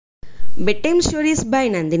Bedtime stories by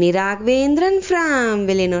Nandhini Ragavendiran from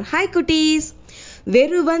Villanur. Hi cuties!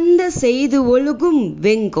 வெறுவந்த செய்து ஒழுகும்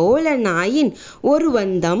வெங்கோல நாயின் ஒரு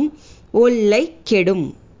వందం ఒళ్ళై కెడుం.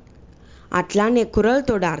 అట్లానే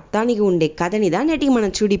కురలతోడ అర్థానికి ఉండే కథనిదా నేటికి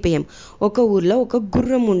మనం చూడిపోయాం. ఒక ఊర్లో ఒక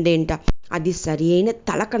గుర్రం ఉండేంట. అది సరి అయిన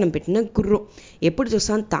తలకణం పెట్టిన గుర్రం. ఎప్పుడు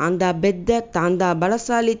చూసాను తాందా బెద్ద, తాందా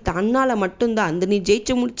బలశాలి, తాన్నాల మట్టుందా అందరినీ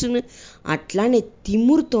జయించి ముడుచును అట్లానే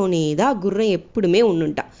తిమ్మురుతోనేదా గుర్రం ఎప్పుడుమే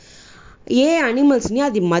ఉండుంట. ఏ అనిమల్స్ని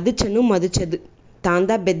అది మదుచదు.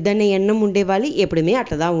 తాందా బెద్దనే ఎన్నం ఉండేవాళ్ళు ఎప్పుడుమే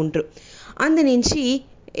అట్లదా ఉండ్రు. అందునుంచి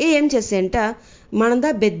ఏం చేసేంట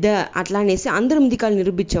మనదా బెద్ద అట్లా అనేసి అందరి ముందుకాలు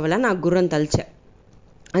నిరూపించేవాళ్ళ నా గుర్రం తలచా.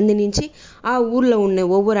 అందునుంచి ఆ ఊర్లో ఉన్న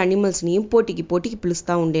ఒవ్వొరు అనిమల్స్ని పోటీకి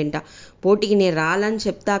పిలుస్తూ ఉండేంట. పోటీకి నేను రాలని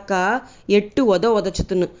చెప్తాక ఎట్టు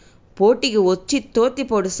వదచుతును, పోటీకి వచ్చి తోతి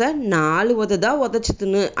పొడుస 4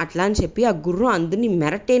 వదచుతును అట్లా అని చెప్పి ఆ గుర్రం అందరినీ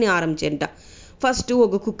మెరటేని ఆరంభించేంట. ఫస్ట్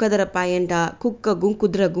ఒక కుక్క ధరపాయంట. కుక్కగు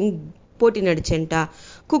కుదురగు పోటీ నడిచేంట.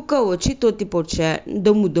 కుక్క వచ్చి తోతి పొడిచా.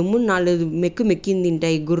 దొమ్ము 4 మెక్కిందింట.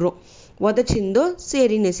 ఈ గుర్రం వదచిందో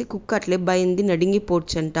సేరినేసి కుక్క అట్లే భయంది నడింగి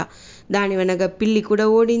పోడ్చంట. దాని వెనక పిల్లి కూడా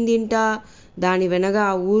ఓడిందింట. దాని వెనక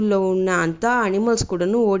ఆ ఊర్లో ఉన్న అంతా అనిమల్స్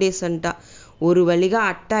కూడాను ఓడేసంట. ఒక వలిగా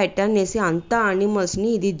అట్టనేసి అంతా అనిమల్స్ని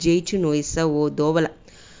ఇది జయించి నోయిస్తా ఓ దోవల.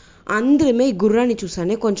 అందరమే ఈ గుర్రాన్ని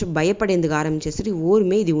చూసానే కొంచెం భయపడేందుకు ఆరంభించేసరి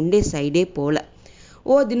ఊరిమే ఇది ఉండే సైడే పోల.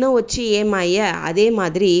 ఓ దినం వచ్చి ఏమయ్యా అదే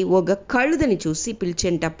మాదిరి ఒక కழுదని చూసి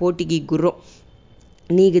పిలిచేంట పోటీకి గుర్రం.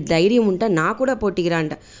 నీకు ధైర్యం ఉంటా నా కూడా పోటీకి రా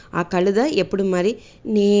అంట. ఆ కழுద ఎప్పుడు మరి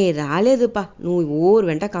నే రాలేదుపా, నువ్వు ఊరు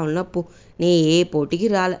వెంట కావాలన్నా పో, నే ఏ పోటీకి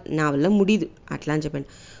రాలే, నా వల్ల ముడిదు అట్లా అని చెప్పండి.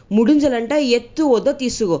 ముడింజలంట ఎత్తు వద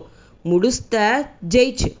తీసుకో, ముడుస్తా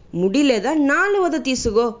జయిచు, ముడి లేదా 4 వద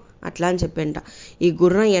తీసుకో అట్లా అని చెప్పంట. ఈ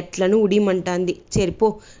గుర్రం ఎట్లను ఉడిమంటాంది. సరిపో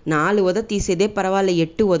 4 వద తీసేదే పర్వాలే,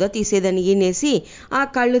 ఎట్టు వద తీసేదని అనేసి ఆ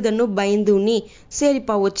కళ్ళుదన్ను బయందుని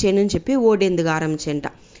సేరిపా వచ్చేనని చెప్పి ఓడేందుకు ఆరంభించేంట.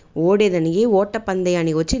 ఓడేదానికి ఓట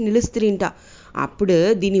పందయానికి వచ్చి నిలుస్తురింట. అప్పుడు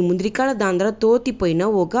దీని ముందరికాల దాంద్ర తోతిపోయిన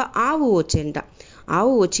ఒక ఆవు వచ్చేంట.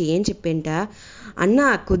 ఆవు వచ్చి ఏం చెప్పేంట, అన్నా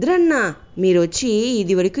కుదరన్నా, మీరు వచ్చి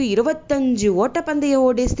ఇది వరకు 25 ఓట పందయం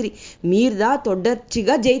ఓడేస్త్రీ, మీరుదా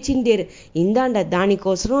తొడ్డర్చిగా జయించిండేరు, ఇందాండ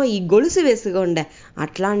దానికోసం ఈ గొలుసు వేసుకోండ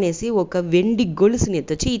అట్లా అనేసి ఒక వెండి గొలుసుని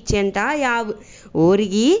ఎత్తొచ్చి ఇచ్చేంట ఆవు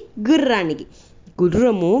ఓరికి గుర్రానికి.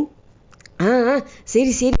 గుర్రము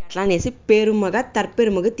సరి అట్లా అనేసి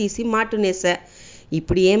తరపెరుమగ తీసి మాటునేసా.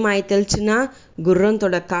 ఇప్పుడు ఏమాయి తెలిసిన గుర్రం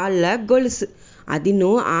తొడ కాళ్ళ గొలుసు అది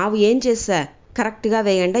ఆవు ఏం చేసా కరెక్ట్గా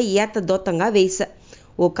వేయండా ఏత దోతంగా వేసా.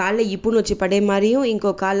 ఓ కాళ్ళ ఇప్పుడు వచ్చి పడే మరియు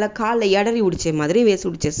ఇంకో కాళ్ళ ఎడరి ఉడిచే మాదిరి వేసి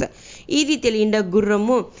ఉడిచేసా. ఇది తెలియండ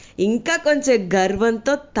గుర్రము ఇంకా కొంచెం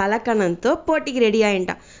గర్వంతో తలకణంతో పోటీకి రెడీ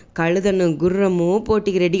అయింట. కళ్ళదన్ను గుర్రము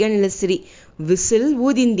పోటీకి రెడీగా నిలుస్తుంది. విసిల్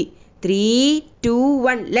ఊదింది. 3, 2,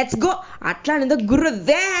 1 లెట్స్ గో అట్లా అనేది గుర్రం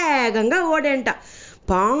వేగంగా ఓడేంట.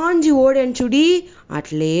 పాంజి ఓడేంట చూడి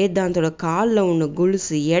అట్లే దాంతో కాళ్ళలో ఉన్న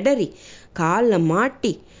గొలుసు ఎడరి కాళ్ళ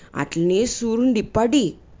మాటి అట్లనే సురుండి పడి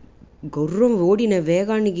గుర్రం ఓడిన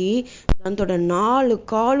వేగానికి దాంతో 4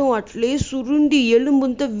 కాళ్ళు అట్లే సురుండి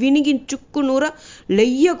ఎలుంబుంతా వినిగి చుక్కునూర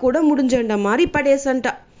లెయ్య కూడా ముడించంట మారి పడేసంట.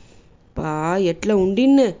 పా ఎట్లా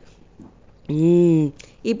ఉండిన్న.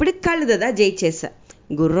 ఇప్పుడు కళ్ళుదా జయించేసా.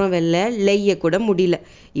 గుర్రం వెళ్ళ లెయ్య కూడా ముడిల.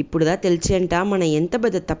 ఇప్పుడుదా తెలిసేంట మనం ఎంత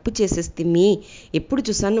పెద్ద తప్పు చేసేస్తేమి, ఎప్పుడు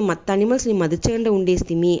చూసాను మత్త అనిమల్స్ని మదచకుండా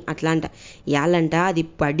ఉండేస్తేమి అట్లాంట. యాలంట అది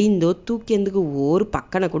పడిందో తూకేందుకు ఓరు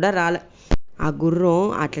పక్కన కూడా రాల. ఆ గుర్రం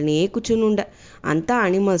అట్లనే కూర్చుని ఉండ. అంతా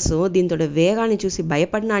అనిమల్స్ దీంతో వేగాన్ని చూసి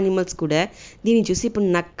భయపడిన అనిమల్స్ కూడా దీన్ని చూసి ఇప్పుడు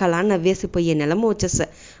నక్కలా నవ్వేసిపోయే నెలమ వచ్చేస్తా.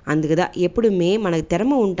 అందుకదా ఎప్పుడు మనకు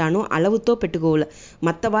తెరమ ఉంటానో అలవుతో పెట్టుకోవాలి.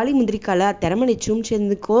 మత్తవాలి ముందరికాల తెరమని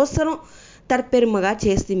చూంచేందుకోసం తర్పెరుమగా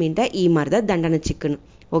చేస్తేమింట ఈ మరద దండన చిక్కును.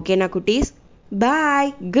 ఓకేనా కుటీస్, బాయ్,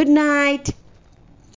 గుడ్ నైట్.